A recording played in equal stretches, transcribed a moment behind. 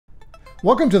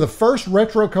Welcome to the first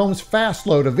retroCombs Fast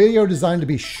Load, a video designed to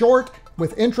be short,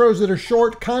 with intros that are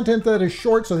short, content that is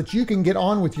short, so that you can get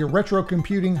on with your retro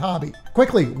computing hobby.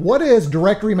 Quickly, what is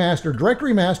DirMaster?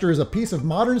 DirMaster is a piece of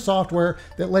modern software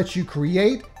that lets you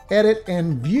create, edit,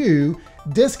 and view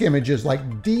disk images like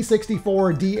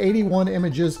D64, D81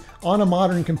 images on a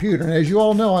modern computer. And as you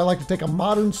all know, I like to take a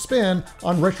modern spin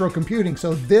on retro computing,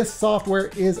 so this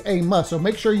software is a must. So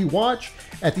make sure you watch.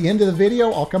 At the end of the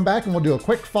video, I'll come back and we'll do a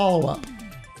quick follow-up.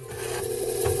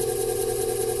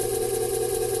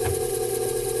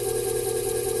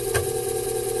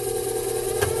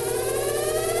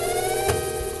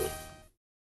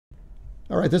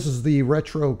 All right, this is the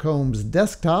retroCombs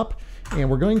desktop, and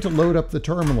we're going to load up the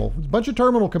terminal. There's a bunch of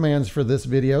terminal commands for this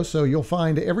video, so you'll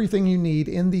find everything you need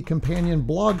in the companion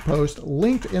blog post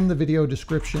linked in the video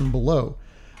description below.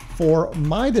 For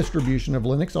my distribution of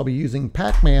Linux, I'll be using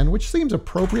Pac-Man, which seems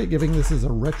appropriate given this is a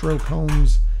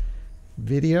retroCombs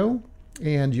video.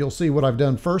 And you'll see what I've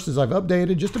done first is I've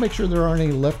updated just to make sure there aren't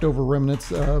any leftover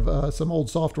remnants of some old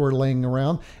software laying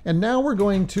around. And now we're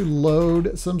going to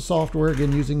load some software,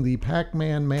 again, using the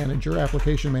Pac-Man Manager,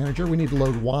 Application Manager. We need to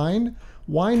load Wine,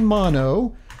 Wine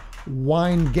Mono,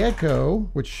 Wine Gecko,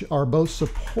 which are both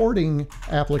supporting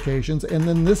applications, and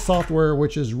then this software,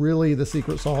 which is really the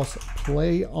secret sauce,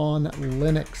 Play on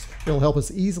Linux. It'll help us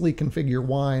easily configure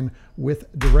Wine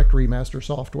with DirMaster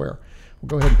software. We'll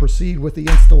go ahead and proceed with the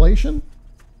installation.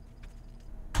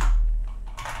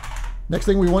 Next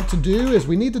thing we want to do is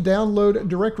we need to download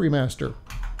DirMaster.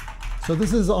 So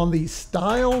this is on the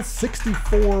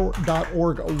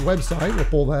style64.org website. We'll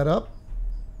pull that up.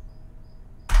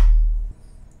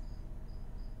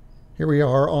 Here we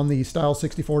are on the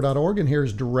style64.org, and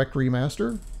here's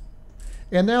DirMaster.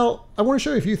 And now I want to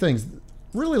show you a few things.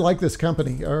 Really like this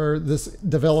company, or this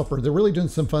developer. They're really doing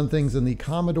some fun things in the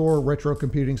Commodore retro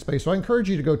computing space, so I encourage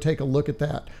you to go take a look at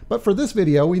that. But for this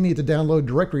video, we need to download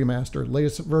DirMaster,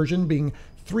 latest version being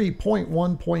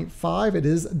 3.1.5. It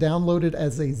is downloaded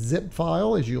as a zip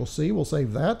file, as you'll see. We'll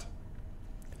save that.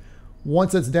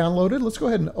 Once it's downloaded, let's go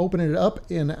ahead and open it up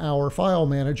in our file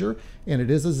manager, and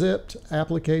it is a zipped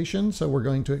application, so we're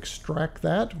going to extract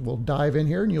that. We'll dive in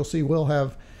here, and you'll see we'll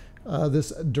have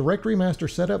this DirMaster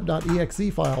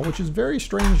setup.exe file, which is very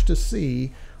strange to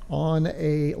see on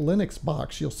a Linux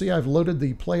box. You'll see I've loaded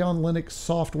the Play on Linux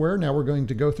software. Now we're going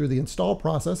to go through the install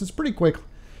process. It's pretty quick.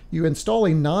 You install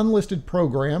a non-listed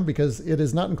program because it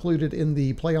is not included in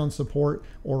the Play on support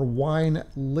or Wine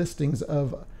listings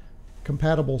of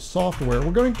compatible software. We're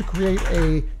going to create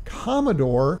a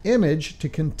Commodore image to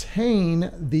contain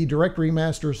the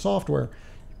DirMaster software.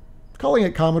 Calling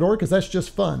it Commodore because that's just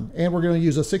fun. And we're going to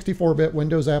use a 64-bit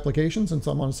Windows application since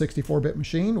I'm on a 64-bit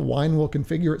machine. Wine will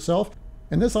configure itself.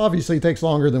 And this obviously takes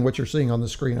longer than what you're seeing on the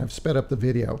screen. I've sped up the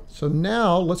video. So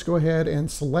now let's go ahead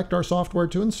and select our software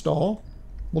to install.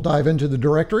 We'll dive into the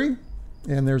directory,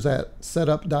 and there's that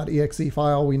setup.exe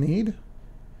file we need.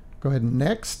 Go ahead and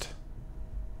next.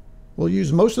 We'll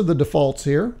use most of the defaults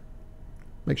here.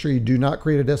 Make sure you do not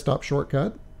create a desktop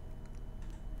shortcut.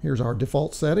 Here's our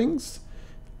default settings.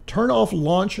 Turn off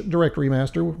Launch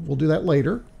DirMaster. We'll do that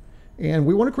later. And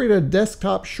we want to create a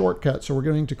desktop shortcut. So we're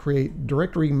going to create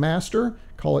DirMaster,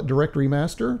 call it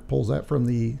DirMaster, pulls that from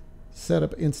the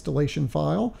setup installation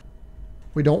file.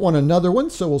 We don't want another one,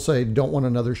 so we'll say don't want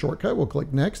another shortcut. We'll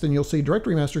click next, and you'll see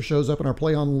DirMaster shows up in our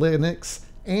Play on Linux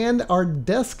and our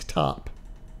desktop.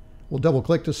 We'll double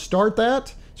click to start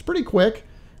that. It's pretty quick.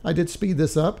 I did speed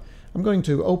this up. I'm going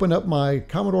to open up my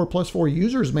Commodore Plus/4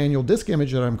 User's Manual disk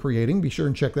image that I'm creating. Be sure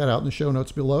and check that out in the show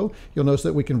notes below. You'll notice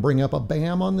that we can bring up a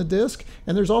BAM on the disk,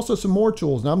 and there's also some more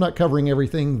tools. Now, I'm not covering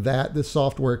everything that this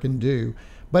software can do,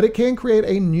 but it can create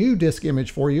a new disk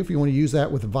image for you if you want to use that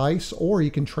with Vice, or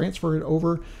you can transfer it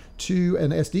over to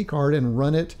an SD card and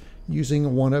run it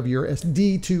using one of your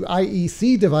SD to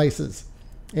IEC devices.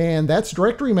 And that's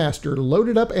DirMaster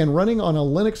loaded up and running on a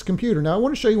Linux computer. Now I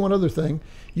want to show you one other thing.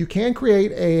 You can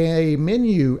create a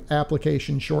menu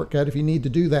application shortcut if you need to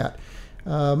do that.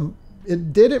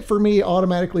 It did it for me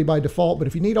automatically by default, but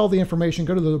if you need all the information,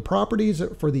 go to the properties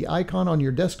for the icon on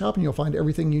your desktop and you'll find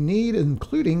everything you need,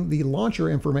 including the launcher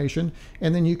information,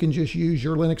 and then you can just use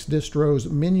your Linux distro's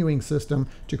menuing system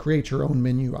to create your own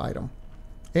menu item.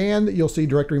 And you'll see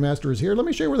DirMaster is here. Let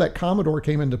me show you where that Commodore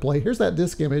came into play. Here's that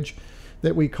disk image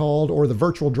that we called, or the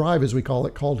virtual drive as we call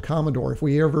it, called Commodore. If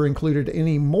we ever included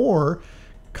any more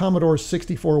Commodore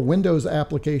 64 Windows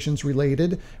applications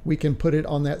related, we can put it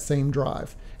on that same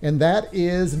drive. And that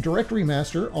is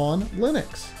DirMaster on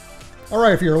Linux. All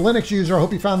right, if you're a Linux user, I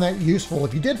hope you found that useful.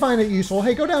 If you did find it useful,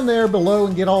 hey, go down there below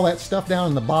and get all that stuff down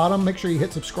in the bottom. Make sure you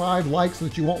hit subscribe, like, so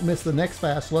that you won't miss the next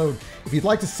fast load. If you'd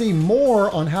like to see more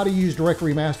on how to use Direct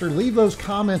Remaster, leave those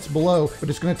comments below, but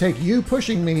it's going to take you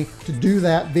pushing me to do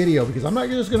that video, because I'm not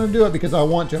just going to do it because I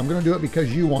want to. I'm going to do it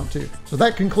because you want to. So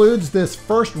that concludes this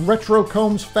first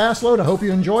retroCombs fast load. I hope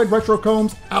you enjoyed.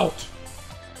 retroCombs out.